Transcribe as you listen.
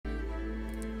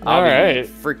I'll Alright.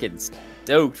 be freaking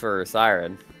stoked for a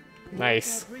siren.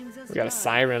 Nice. We got a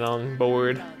siren on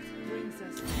board.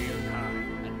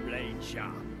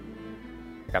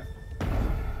 Okay.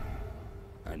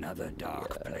 Another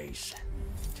dark place,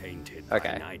 tainted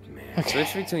Okay. by nightmare.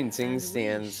 Switch between sing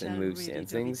stance and move stance.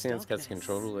 Sing stance cuts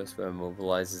control to list but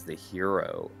immobilizes the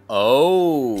hero.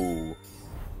 Oh!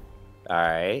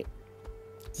 Alright.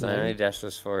 Suddenly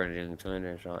dashes forward and to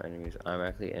additional enemies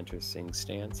automatically enters sing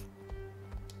stance.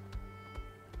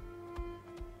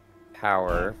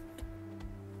 Power.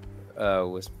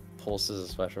 With pulses of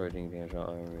special rating damage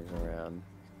on enemies around.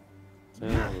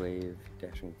 Suddenly wave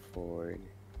dashing forward.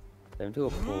 Them to a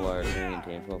pool are very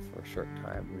intangible for a short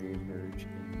time. Re-emerge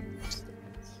in move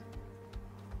stance.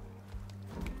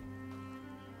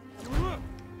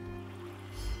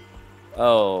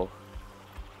 Oh.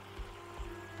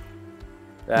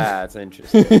 That's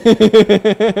interesting.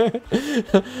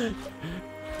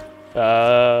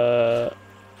 Are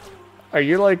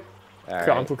you like All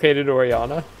complicated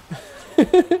Oriana?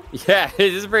 right. Yeah,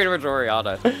 it is pretty much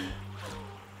Oriana.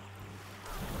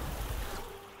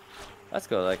 Let's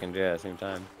go like and do it at the same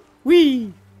time.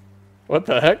 Whee! What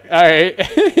the heck? Alright.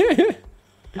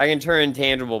 I can turn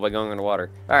intangible by going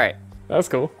underwater. Alright. That's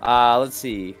cool. Let's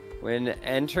see. When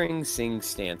entering sing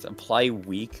stance, apply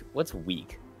weak. What's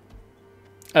weak?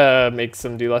 Makes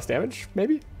them do less damage,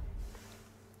 maybe?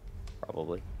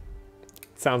 Probably.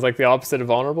 Sounds like the opposite of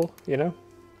vulnerable, you know?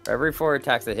 Every 4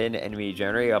 attacks that hit an enemy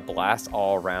generate a blast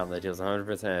all around that deals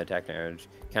 100% attack damage.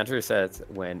 Counter resets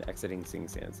when exiting sing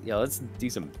stance. Yeah, let's do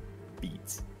some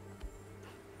beats.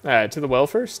 Alright, to the well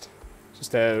first.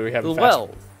 Just we have The a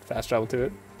fast travel to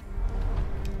it.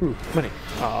 Ooh, money.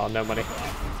 Oh, no money.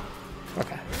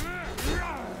 Okay.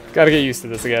 Gotta get used to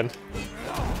this again.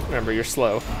 Remember, you're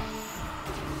slow.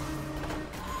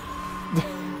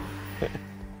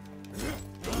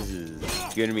 This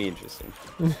is gonna be interesting.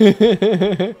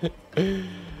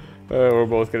 We're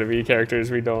both gonna be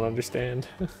characters we don't understand.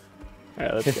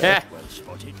 Alright, let's go. Well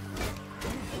spotted.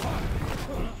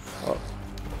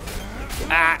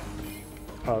 Ah!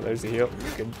 Oh, there's the heal.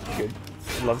 Good, good.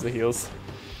 Loves the heals.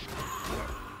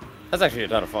 That's actually a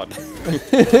ton of fun.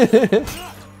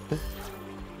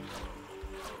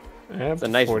 Yeah, It's a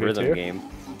nice 42. rhythm game.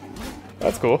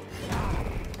 That's cool.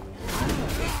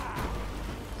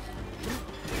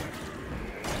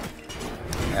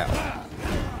 Ow.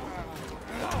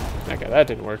 Okay, that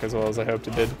didn't work as well as I hoped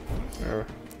it did. Or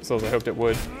as well as I hoped it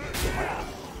would.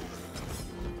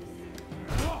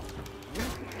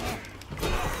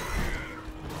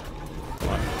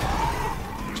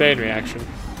 Chain reaction.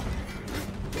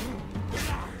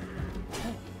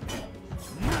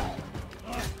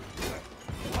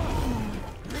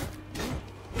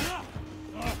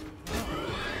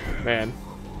 Man.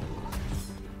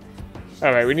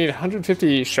 Alright, we need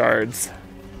 150 shards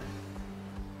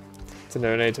to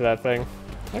donate to that thing.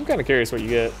 I'm kind of curious what you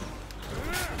get.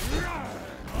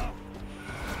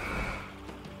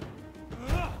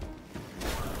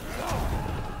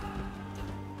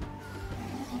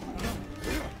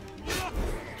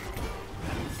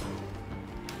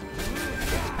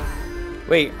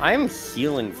 Wait, I'm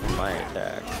healing from my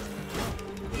attack.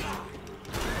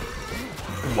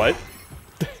 What?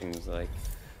 Seems like.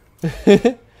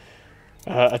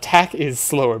 Attack is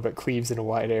slower but cleaves in a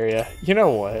wide area. You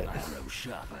know what? Grow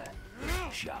sharper,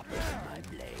 sharper than my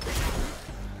blade.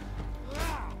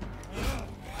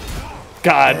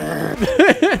 God.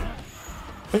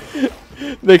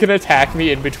 They can attack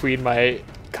me in between my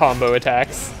combo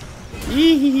attacks.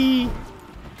 Eehee.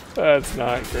 That's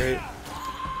not great.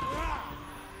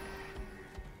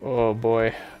 Oh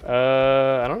boy.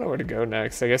 I don't know where to go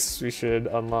next. I guess we should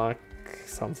unlock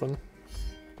something.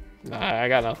 Nah, I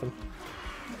got nothing.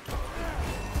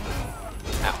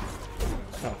 Ow.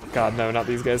 Oh god, no, not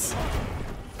these guys.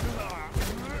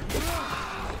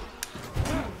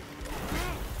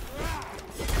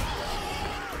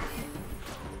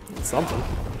 Something.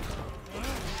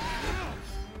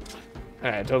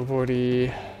 Alright,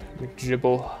 teleporty,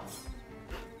 McGibble.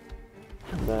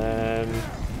 And then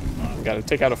we gotta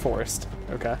take out a forest.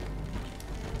 Okay.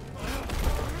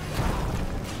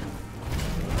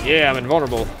 Yeah, I'm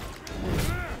invulnerable.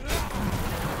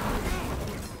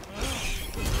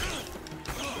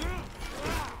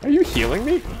 Are you healing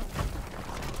me?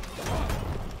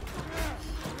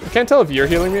 I can't tell if you're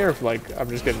healing me or if, like, I'm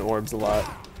just getting orbs a lot.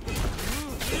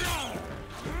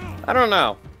 I don't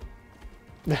know.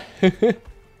 At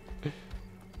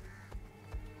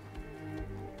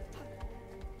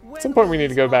some point we need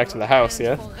to go back to the house,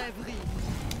 yeah?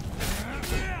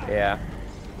 Yeah.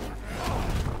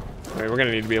 I mean, we're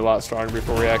gonna need to be a lot stronger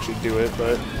before we actually do it,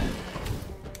 but...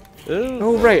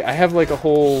 Oh, right. I have like a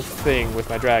whole thing with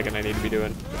my dragon I need to be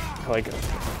doing. Like,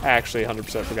 actually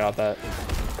 100% forgot that.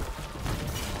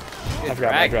 I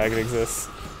forgot my dragon exists.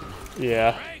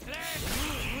 Yeah.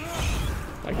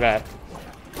 Like that.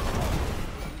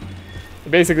 It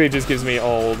basically just gives me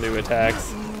all new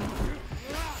attacks.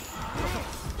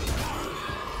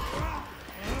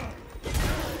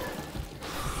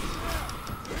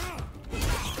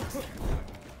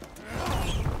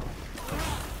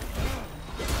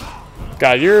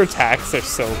 God, your attacks are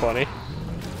so funny.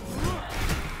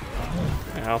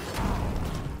 Ow.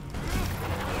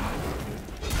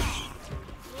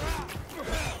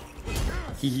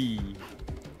 Hee.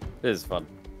 This is fun.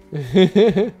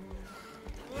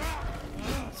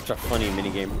 Such a funny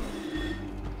minigame.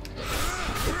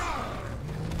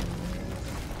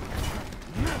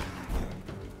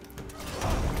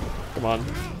 Come on.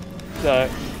 Die.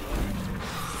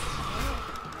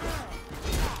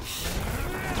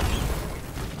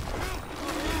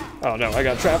 Oh no, I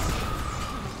got trapped.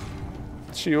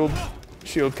 Shield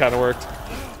kind of worked.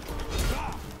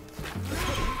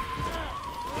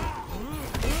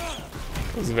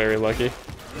 I was very lucky.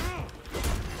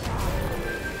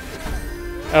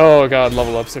 Oh god,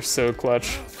 level ups are so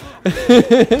clutch.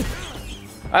 I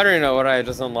don't even know what I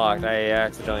just unlocked. I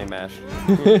accidentally mashed.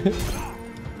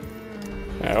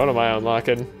 Alright, what am I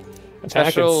unlocking? Attack and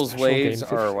Special's special waves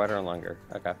gain are wider and longer.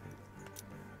 Okay.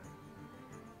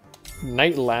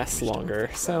 Night lasts longer.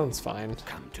 Sounds fine.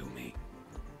 Come to me.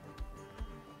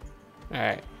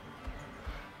 Alright.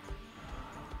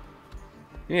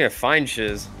 You need to find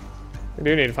shiz. We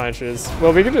do need to find shiz.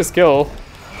 Well, we can just kill.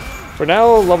 For now,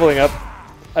 leveling up,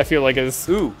 I feel like is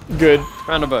good.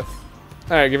 Found a book.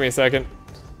 Alright, give me a second.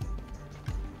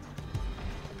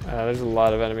 There's a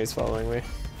lot of enemies following me.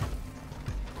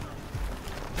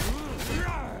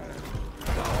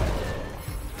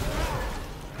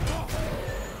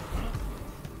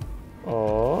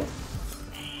 Oh.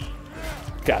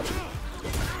 Gotcha.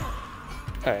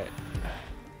 Alright.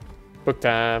 Book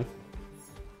time.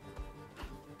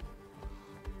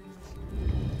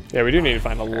 Yeah, we do need to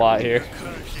find a lot here.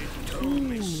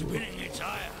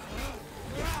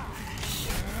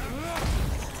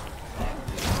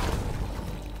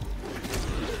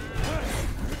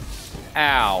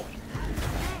 Ow.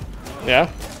 Yeah?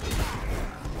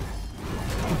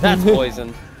 That's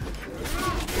poison.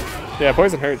 Yeah,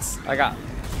 poison hurts. I got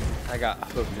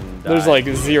hooked and died. There's like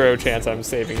 0 chance I'm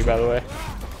saving you, by the way.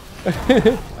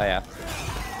 Oh yeah.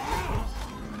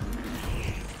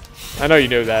 I know you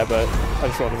know that, but I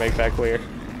just want to make that clear.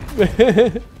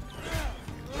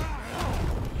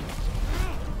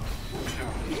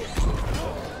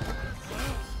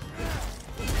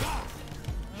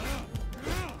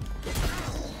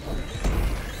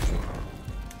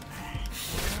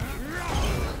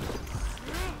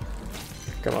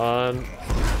 Come on.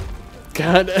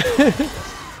 God.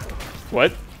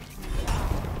 What?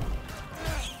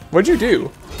 What'd you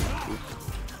do?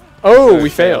 Oh, we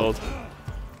failed.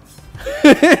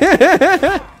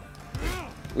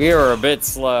 We were a bit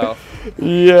slow.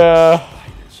 Yeah.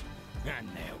 And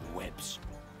their webs.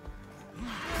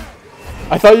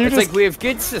 I thought you It's just... like we have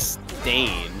good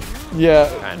sustain. Yeah.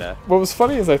 Kinda. What was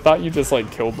funny is I thought you just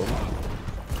like killed them.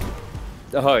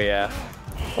 Oh yeah.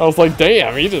 I was like,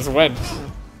 damn, he just went.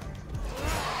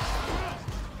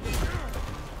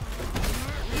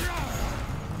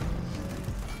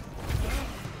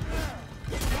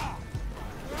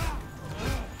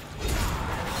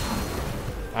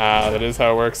 Ah, that is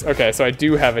how it works. Okay, so I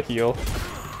do have a heal.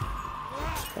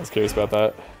 I was curious about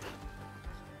that.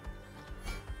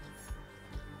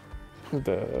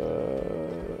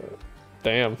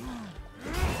 Damn.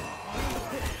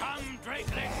 Come,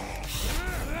 Drakeling.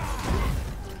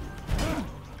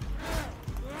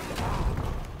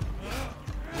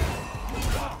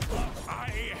 I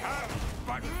have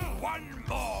but one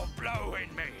more blow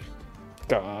in me.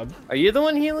 God. Are you the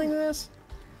one healing this?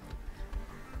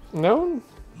 No?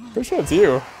 Pretty sure it's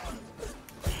you.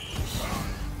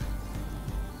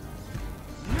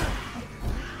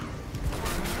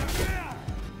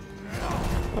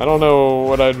 I don't know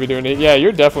what I'd be doing. Yeah,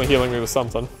 you're definitely healing me with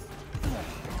something.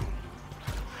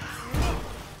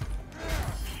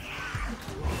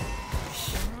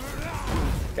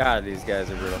 God, these guys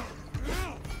are brutal.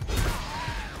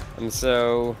 I'm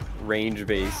so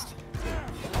range-based.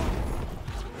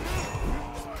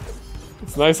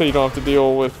 It's nice that you don't have to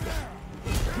deal with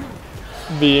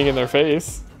being in their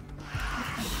face.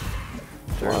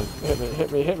 Come on, hit me,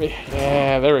 hit me, hit me.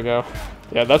 Yeah, there we go.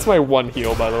 Yeah, that's my one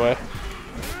heal, by the way.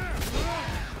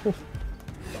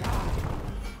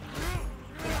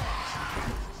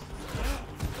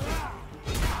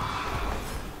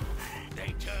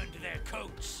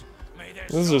 coats. May their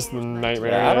This is just the souls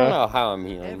nightmare. Yeah, I don't area. know how I'm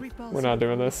healing. We're not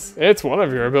doing this. It's one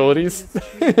of your abilities.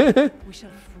 We shall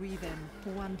free them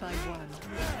one by one.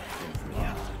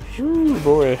 Ooh,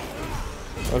 boy.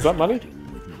 Oh, is that money?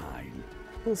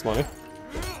 That's money.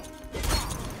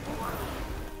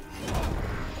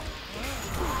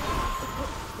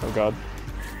 Oh god.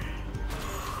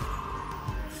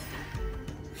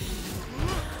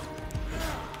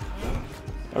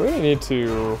 I really need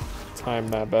to time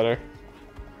that better.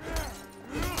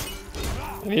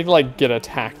 I need to like get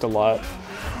attacked a lot.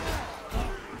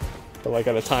 But like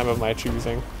at a time of my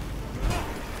choosing.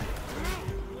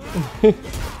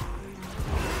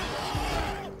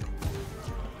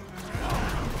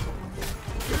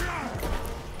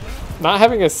 Not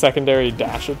having a secondary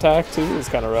dash attack too is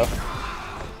kind of rough.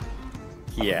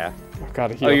 Yeah. I've got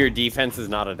to heal. Oh, your defense is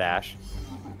not a dash.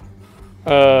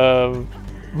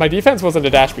 My defense wasn't a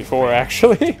dash before,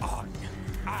 actually. on.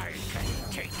 I can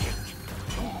take it.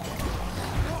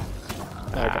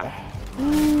 Okay.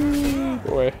 Ooh,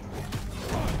 boy.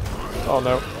 Oh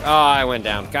no. Oh, I went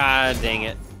down. God dang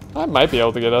it. I might be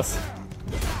able to get us.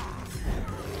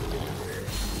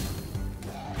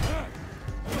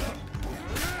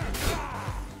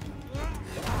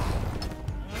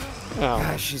 Oh.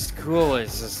 Gosh, she's cool.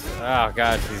 It's just, oh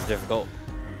god, she's difficult.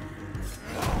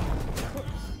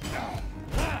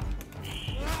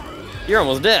 You're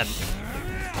almost dead.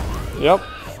 Yep. Hey,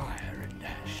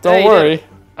 Don't you worry. did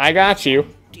I got you.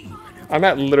 I'm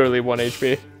at literally 1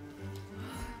 HP.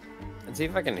 Let's see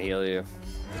if I can heal you.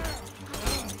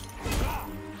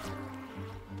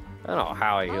 I don't know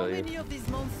how I How heal you. many of these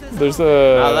monsters There's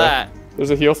are Not a that. there's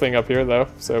a heal thing up here though,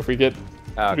 so if we get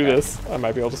Oh, do okay. this, I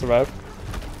might be able to survive.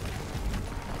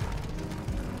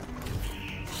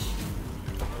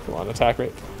 Come on, attack me.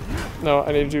 No,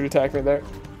 I needed you to attack me there.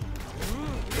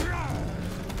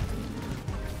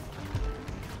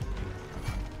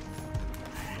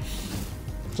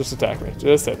 Just attack me.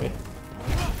 Just hit me.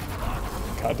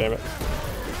 God damn it.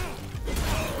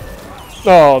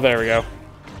 Oh, there we go.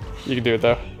 You can do it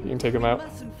though. You can take him out.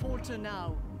 mustn't falter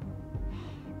now.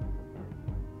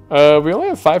 We only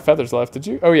have 5 feathers left. Did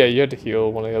you? Oh yeah, you had to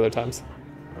heal one of the other times.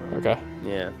 Okay.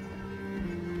 Yeah.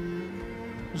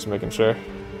 Just making sure.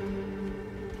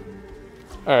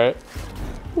 Alright.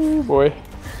 Ooh, boy.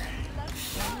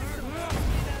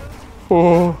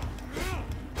 Ooh.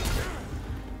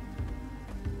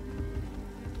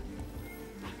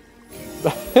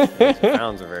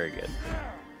 Sounds are very good.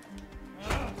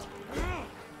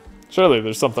 Surely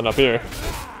there's something up here.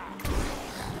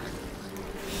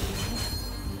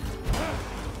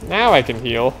 Now I can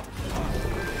heal.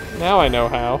 Now I know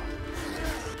how.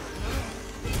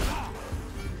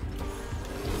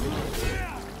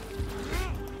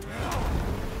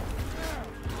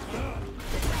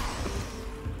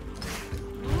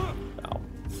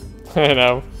 I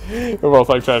know. We're both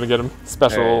like trying to get him.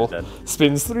 Special Alright, dead.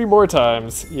 spins 3 more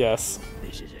times. Yes.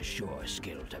 This is a sure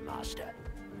skill to master.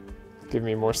 Give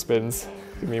me more spins.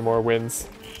 Give me more wins.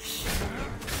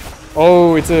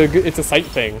 Oh, it's a sight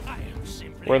thing. I am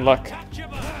simply We're in luck.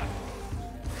 untouchable.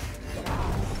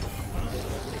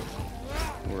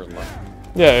 We're in luck.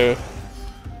 Yeah.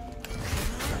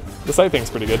 The sight thing's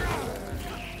pretty good.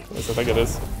 At least I think it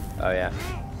is. Oh yeah.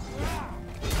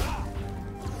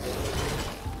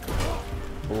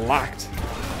 Locked.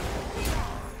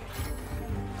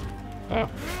 Oh.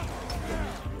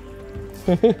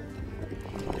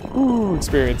 Ooh,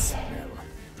 experience.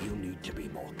 You need to be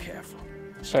more careful.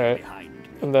 Alright. Behind me.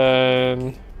 And then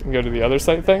we can go to the other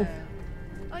sight thing.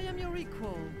 I am your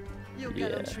equal. You Yeah.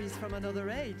 gallantries from another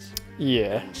age.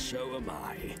 Yeah. So am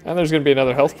I. And there's gonna be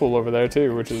another health pool over there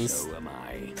too, which is So am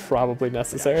I. probably I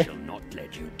necessary. shall not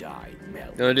let you die, Mel.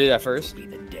 You wanna do that first? Be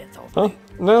the death of Huh? me.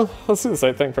 No, let's do the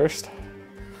sight thing first.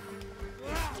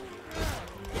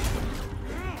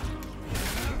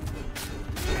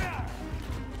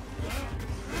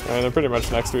 Alright, they're pretty much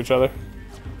next to each other.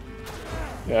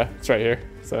 Yeah, it's right here,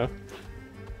 so.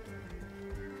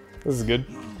 This is good.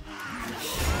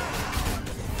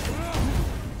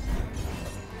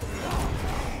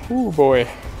 Ooh, boy.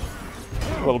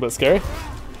 A little bit scary.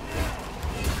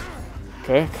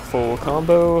 Okay, full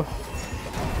combo.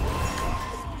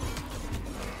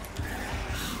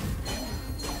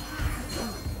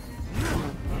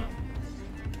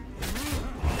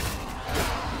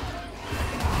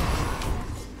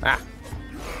 Ah.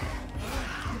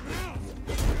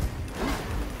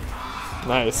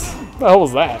 Nice. What the hell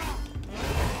was that?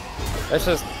 That's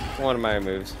just one of my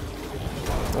moves.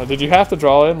 Did you have to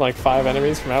draw in like 5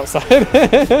 enemies from outside?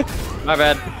 My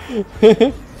bad.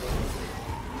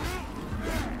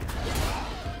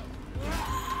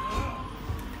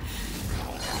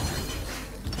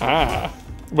 Ah.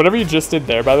 Whatever you just did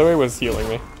there, by the way, was healing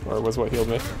me. Or was what healed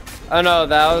me. Oh no,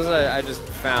 that was I just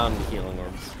found healing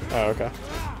orbs. Oh, okay.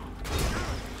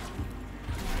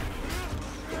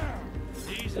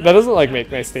 That doesn't like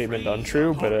make my statement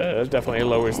untrue, but it definitely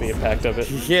lowers the impact of it.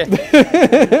 Yeah. To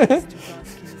bask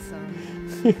in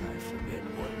sun.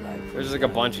 There's like a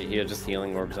bunch of just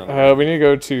healing orbs on We need to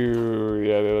go to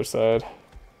the other side.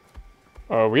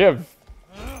 Oh, we have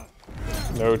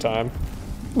no time.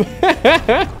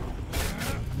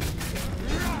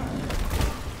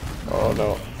 Oh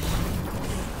no.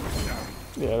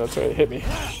 Yeah, that's right. Hit me.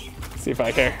 See if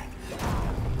I care.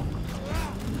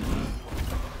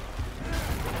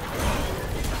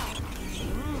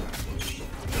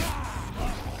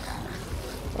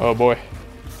 Oh boy.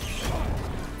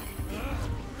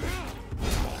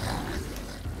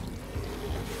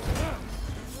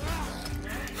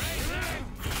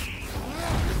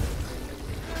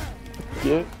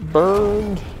 Get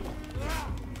burned.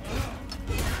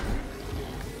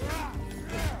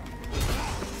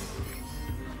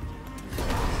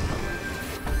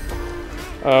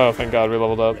 Oh, thank God we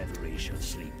leveled up.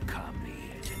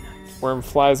 Worm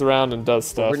flies around and does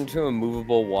stuff. Put into a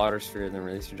movable water sphere, then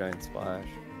release a giant splash.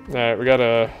 Alright, we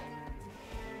gotta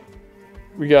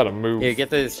move. Yeah, get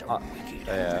this. Oh,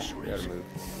 yeah, we gotta move.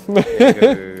 Yeah,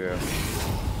 go.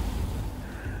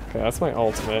 Okay, that's my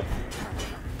ultimate.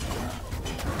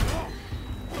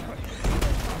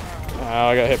 Ow,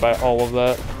 I got hit by all of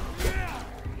that.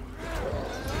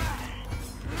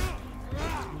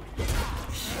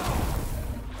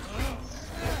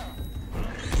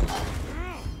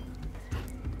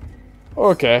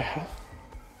 Okay.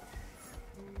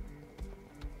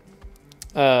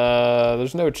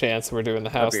 There's no chance we're doing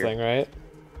the house thing, right?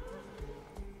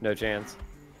 No chance.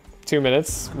 2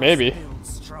 minutes, maybe.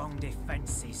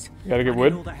 Gotta get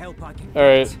wood.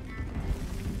 Alright.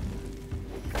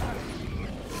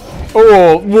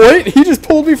 Oh, what? He just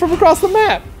pulled me from across the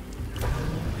map!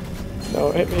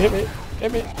 No, hit me, hit me,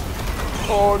 hit me.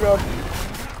 Oh, God.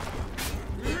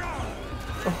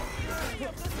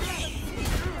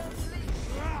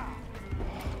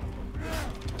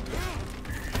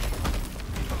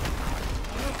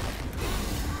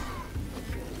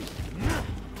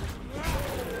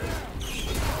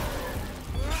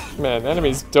 Man,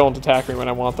 enemies don't attack me when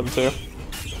I want them to.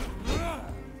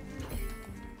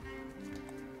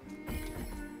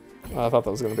 I thought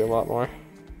that was going to be a lot more.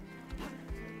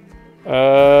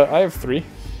 I have 3.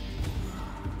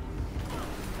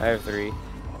 I have 3.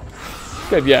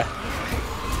 Good, yeah.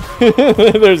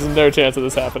 There's no chance of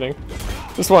this happening.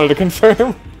 Just wanted to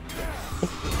confirm.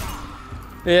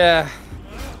 Yeah.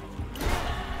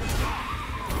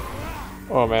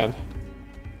 Oh, man.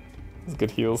 Those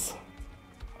good heals.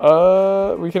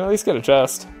 We can at least get a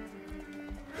chest.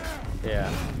 Yeah.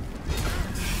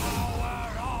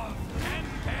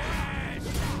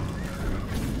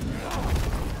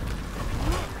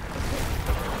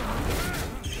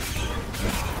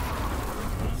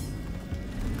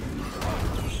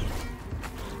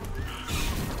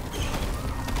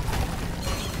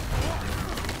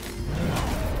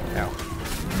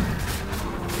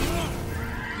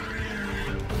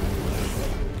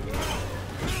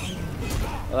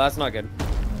 Well, that's not good.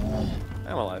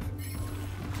 I'm alive.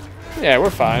 Yeah, we're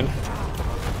fine.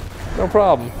 No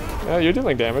problem. Yeah, you're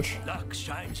dealing damage. Luck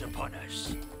shines upon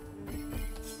us.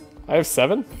 I have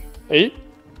 7? 8?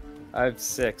 I have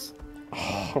 6.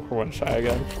 Oh, we're one shy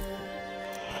again.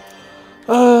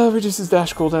 Reduces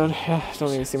dash cooldown. Yeah,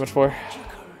 don't even see much for.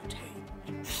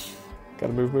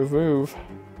 Gotta move, move, move.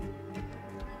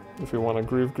 If we want to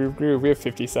groove, groove, groove. We have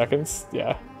 50 seconds.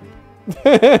 Yeah.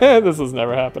 This is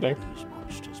never happening.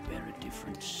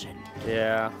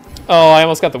 Yeah. Oh, I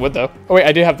almost got the wood, though. Oh, wait,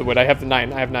 I do have the wood. I have the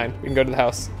 9. I have 9. We can go to the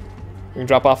house. We can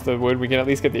drop off the wood. We can at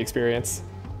least get the experience.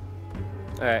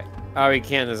 Alright. Oh, we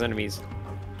can't. There's enemies.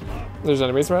 There's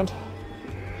enemies around?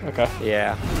 Okay.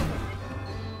 Yeah.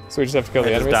 So we just have to kill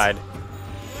the I just enemies? died.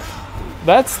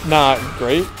 That's not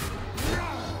great.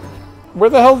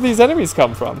 Where the hell did these enemies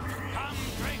come from?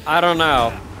 I don't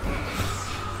know.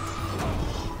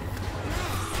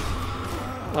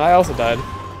 I also died.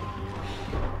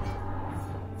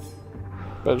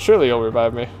 But surely you'll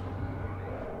revive me.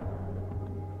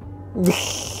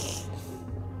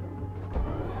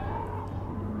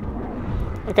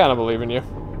 I kind of believe in you.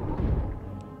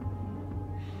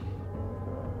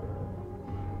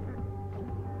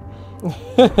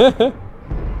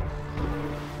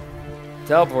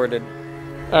 Teleported.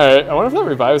 Alright, I wonder if that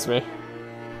revives me. It'd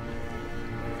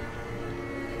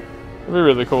be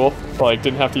really cool if I like,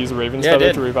 didn't have to use a Raven's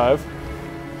Feather to revive.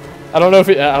 I don't know if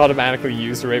it automatically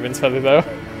used a Raven's Feather though.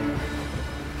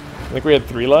 I think we had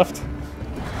 3 left.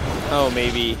 Oh,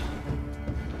 maybe.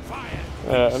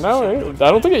 No, I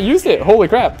don't think it used it. Holy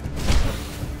crap.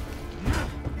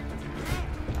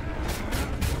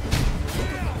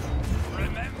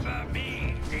 Remember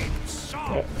me in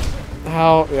song.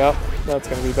 Ow, yeah, that's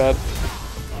gonna be bad.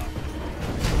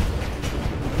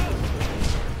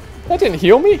 That didn't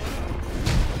heal me?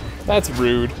 That's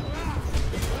rude.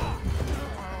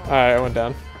 Alright, I went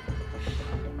down.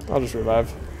 I'll just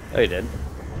revive. Oh, you did?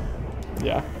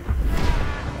 Yeah.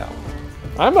 No.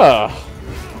 I'm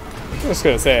just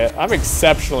gonna say it. I'm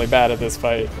exceptionally bad at this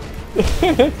fight.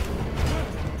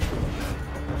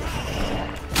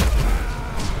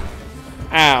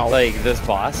 Ow. Like this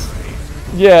boss?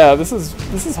 Yeah, this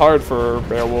is hard for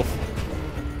Beowulf.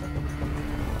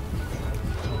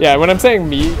 Yeah, when I'm saying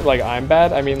me, like I'm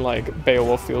bad, I mean like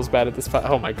Beowulf feels bad at this fight.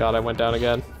 Oh my god, I went down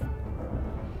again.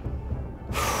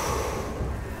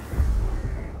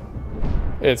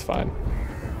 It's fine.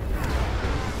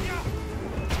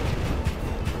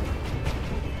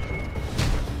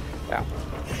 Yeah.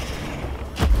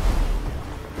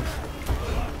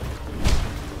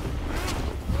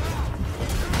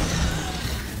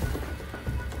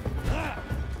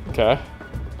 Okay.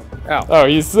 Ow. Oh,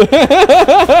 he's...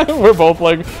 We're both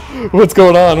like, what's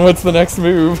going on? What's the next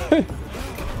move?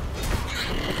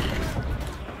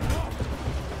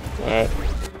 Alright.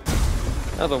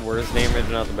 Not the worst damage,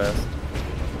 not the best.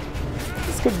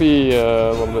 This could be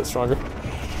a little bit stronger.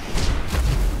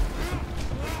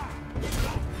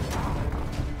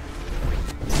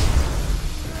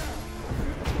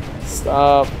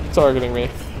 Stop targeting me.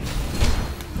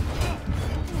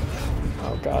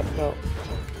 Oh god, no.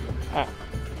 Ah.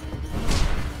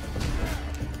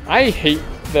 I hate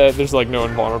that there's like no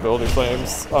invulnerability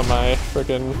flames on my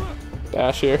freaking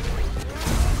dash here.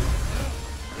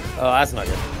 Oh, that's not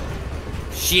good.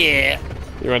 Shit.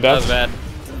 You went That down? was bad.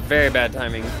 Very bad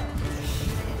timing.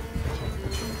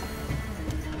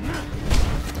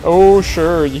 Oh,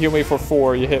 sure. You heal me for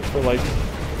 4. You hit for like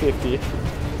 50.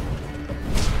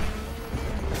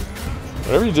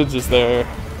 Whatever you did just there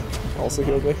also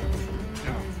healed me.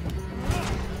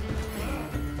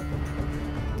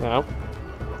 No.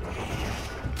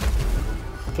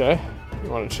 Okay. You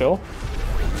want to chill?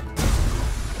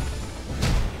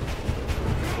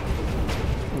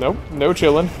 Nope. No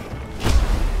chilling.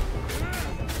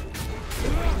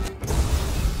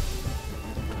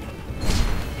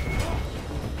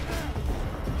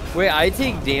 Wait, I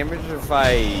take damage if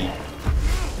I...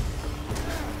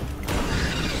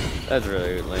 That's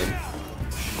really lame.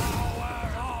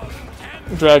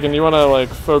 Dragon, you want to like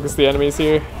focus the enemies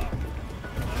here?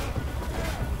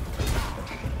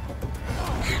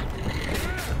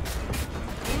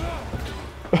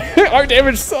 Our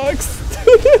damage sucks.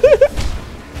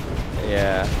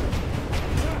 Yeah.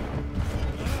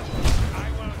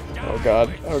 Oh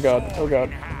god. Oh god. Oh god.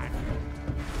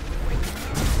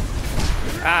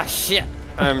 Ah, shit.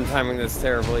 I'm timing this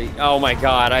terribly. Oh my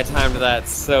god, I timed that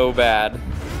so bad.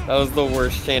 That was the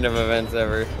worst chain of events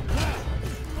ever.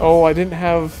 Oh, I didn't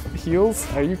have heals?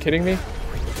 Are you kidding me?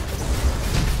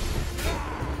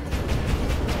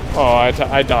 Oh,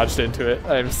 I dodged into it.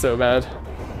 I'm so bad.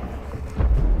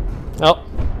 Well,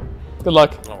 good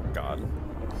luck. Oh god.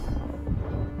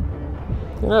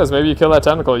 Who knows, maybe you kill that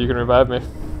tentacle, you can revive me.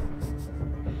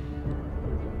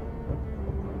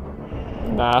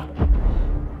 Nah.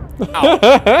 Ow.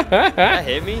 That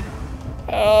hit me?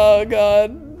 Oh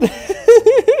god.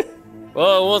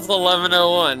 Well, it was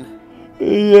 11:01.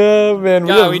 Yeah, man.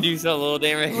 God, we do so little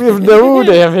damage. We have no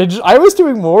damage. I was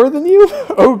doing more than you?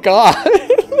 Oh god.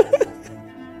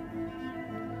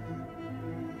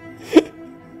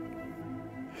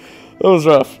 That was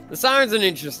rough. The siren's an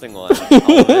interesting one.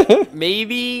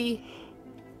 Maybe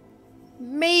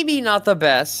not the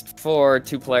best for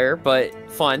 2-player, but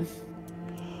fun.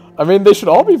 I mean, they should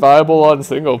all be viable on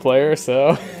single player,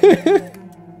 so.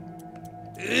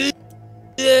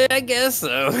 Yeah, I guess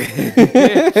so.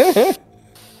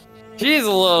 She's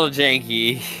a little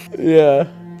janky. Yeah.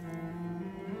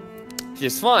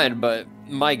 She's fun, but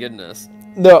my goodness.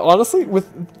 No, honestly, with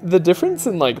the difference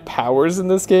in like powers in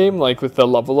this game, like with the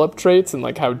level up traits and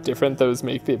like how different those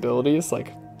make the abilities,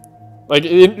 like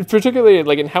particularly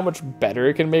like in how much better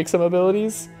it can make some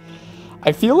abilities,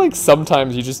 I feel like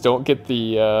sometimes you just don't get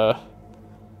the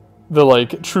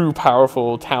like true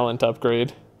powerful talent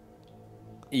upgrade.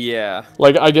 Yeah.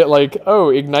 Like I get like, oh,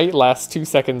 ignite lasts 2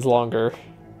 seconds longer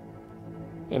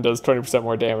and does 20%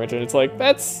 more damage, and it's like,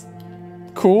 that's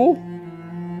cool.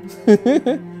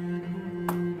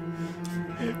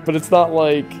 But it's not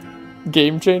like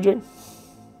game changing.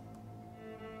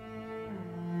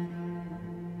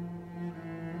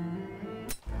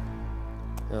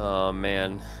 Oh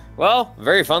man. Well,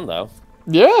 very fun though.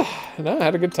 Yeah, no, I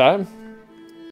had a good time.